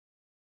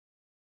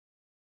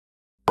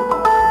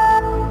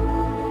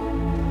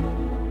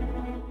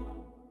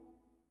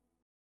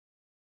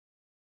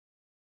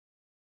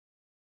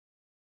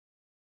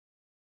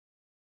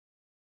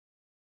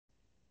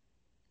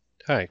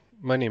Hi,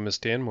 my name is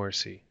Dan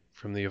Morrissey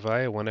from the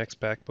Avaya 1X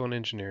Backbone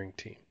Engineering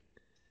team.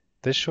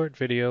 This short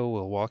video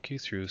will walk you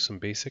through some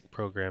basic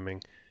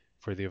programming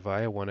for the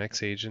Avaya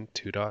 1X Agent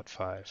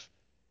 2.5.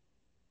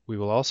 We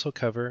will also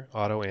cover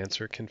auto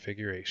answer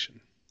configuration.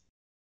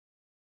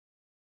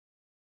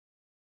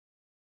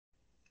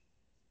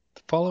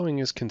 The following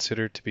is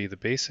considered to be the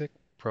basic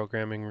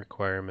programming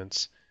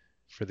requirements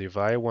for the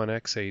Avaya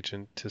 1X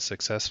Agent to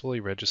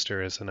successfully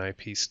register as an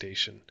IP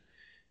station.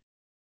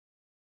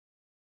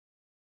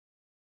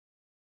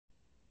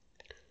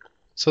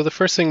 So the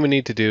first thing we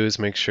need to do is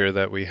make sure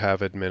that we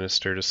have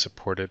administered a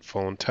supported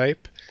phone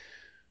type,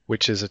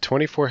 which is a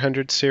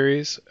 2400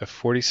 series, a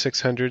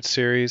 4600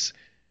 series,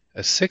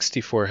 a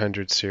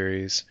 6400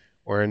 series,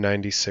 or a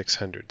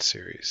 9600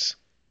 series.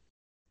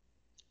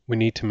 We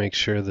need to make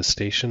sure the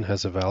station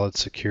has a valid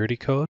security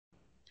code.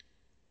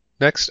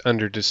 Next,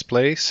 under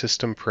Display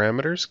System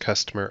Parameters,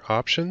 Customer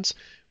Options,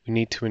 we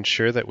need to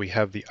ensure that we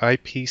have the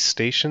IP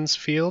Stations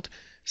field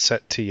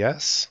set to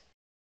Yes.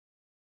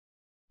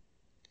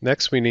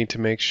 Next, we need to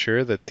make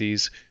sure that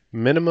these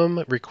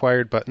minimum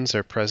required buttons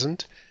are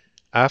present: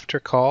 After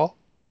Call,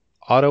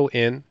 Auto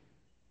In,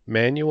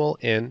 Manual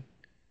In,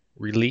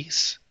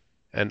 Release,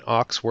 and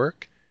aux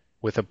work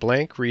with a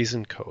blank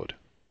reason code.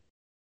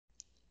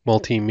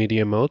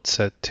 Multimedia mode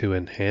set to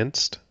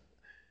Enhanced.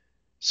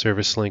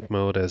 Service link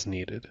mode as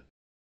needed.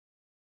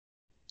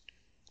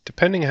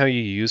 Depending how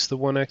you use the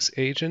 1X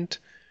agent,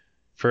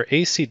 for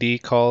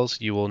ACD calls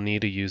you will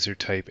need a user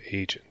type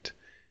agent,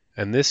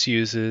 and this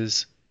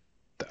uses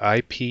the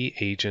IP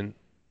agent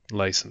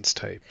license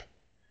type.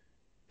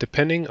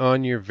 Depending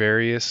on your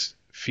various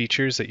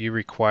features that you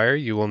require,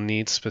 you will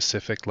need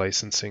specific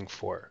licensing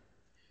for.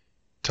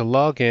 To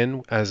log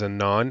in as a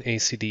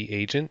non-ACD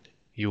agent,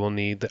 you will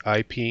need the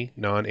IP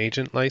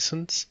non-agent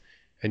license,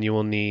 and you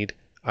will need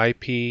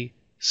IP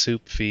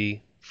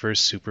SUPV for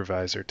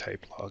supervisor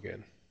type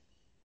login.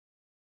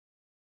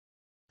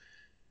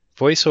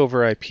 Voice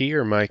over IP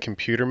or My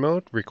Computer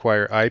mode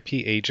require IP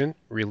agent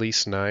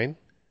release 9,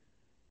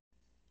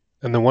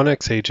 and the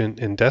 1X agent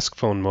in desk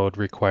phone mode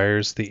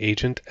requires the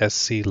agent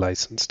SC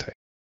license type.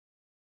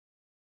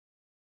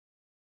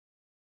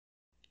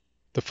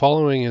 The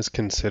following is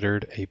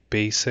considered a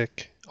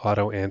basic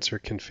auto answer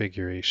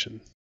configuration.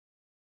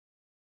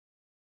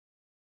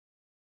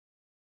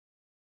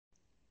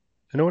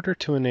 In order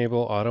to enable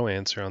auto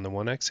answer on the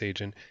 1X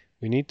agent,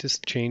 we need to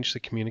change the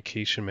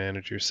communication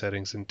manager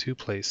settings in two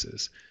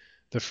places.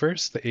 The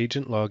first, the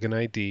agent login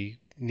ID,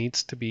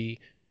 needs to be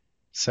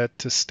set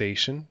to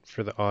station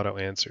for the auto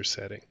answer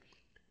setting.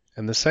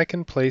 And the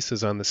second place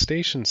is on the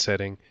station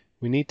setting.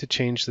 We need to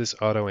change this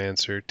auto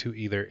answer to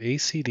either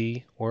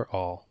ACD or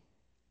all.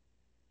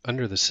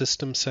 Under the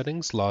System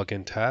Settings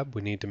Login tab,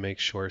 we need to make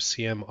sure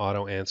CM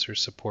Auto Answer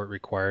Support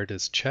Required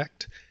is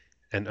checked,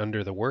 and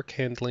under the Work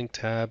Handling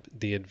tab,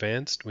 the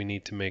Advanced, we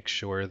need to make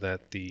sure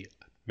that the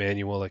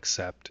Manual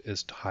Accept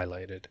is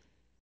highlighted.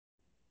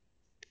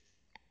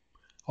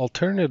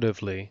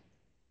 Alternatively,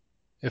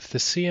 if the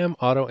CM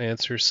Auto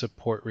Answer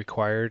Support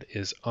Required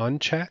is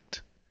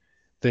unchecked,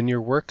 then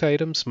your work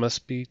items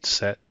must be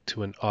set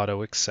to an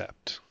Auto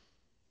Accept.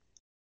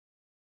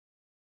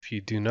 If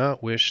you do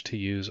not wish to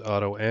use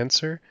Auto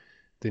Answer,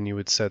 then you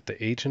would set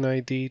the agent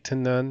ID to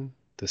none,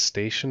 the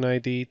station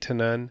ID to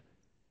none,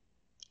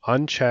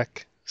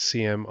 uncheck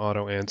CM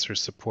Auto Answer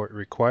Support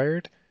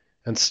Required,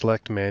 and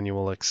select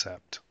Manual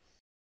Accept.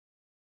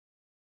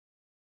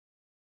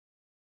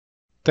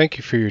 Thank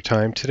you for your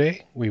time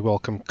today. We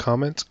welcome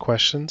comments,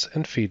 questions,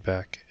 and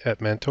feedback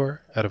at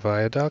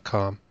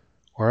mentor@avaya.com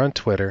or on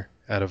Twitter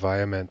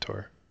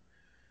 @AvayaMentor.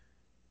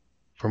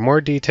 For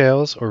more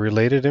details or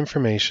related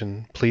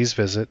information, please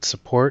visit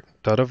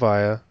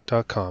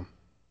support.avaya.com.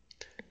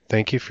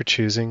 Thank you for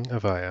choosing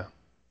Avaya.